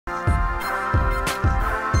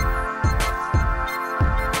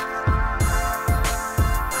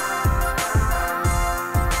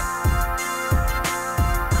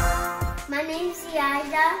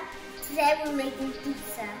Today we're making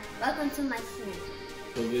pizza. Welcome to my channel.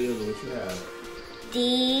 What videos what you have?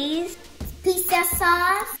 These pizza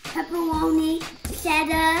sauce, pepperoni,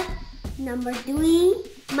 cheddar, number 3,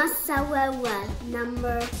 mozzarella,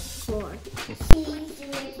 number 4. Cheese, you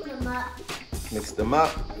mix them up. Mix them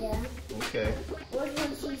up? Yeah. Okay. Which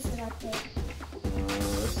one cheese did I pick?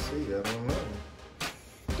 Let's see, I don't know.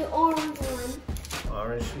 The orange one.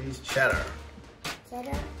 Orange cheese, cheddar.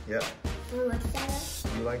 Cheddar? Yep. You like cheddar?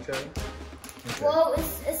 You like cheddar? Okay. Well,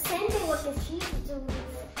 it's the same thing with the cheese. It's a little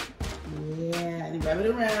bit. Yeah, and rub it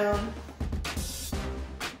around.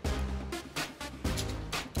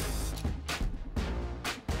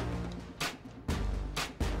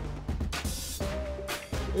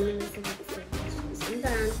 I'm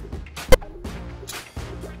done.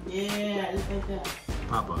 Yeah, just like that.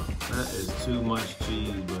 Papa, that is too much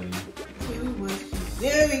cheese, buddy. Too much cheese.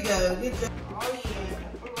 There we go. Good job. Oh yeah.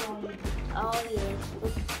 Oh yeah.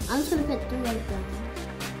 I'm just gonna put 3 of them.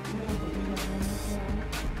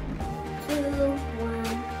 2,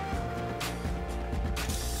 1.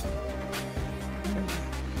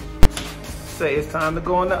 Say it's time to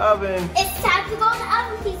go in the oven. It's time to go in the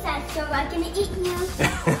oven, pizza. So I'm gonna eat you.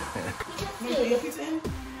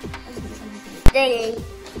 Today,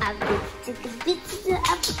 I'm going to the pizza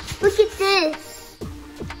up. Look at this.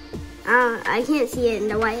 I can't see it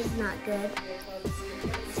and the white is not good.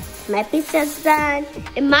 My pizza's done.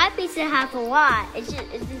 And my pizza has a lot. It's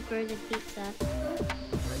just burger pizza.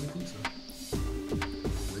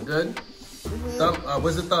 Is it good?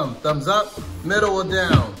 What's the thumb? Thumbs up, middle or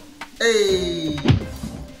down? Hey!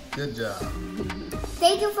 Good job.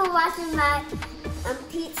 Thank you for watching my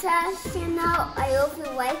pizza channel. I hope you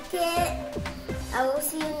like it. I will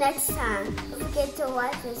see you next time. Don't forget to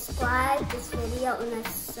like and subscribe this video and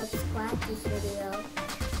subscribe this video.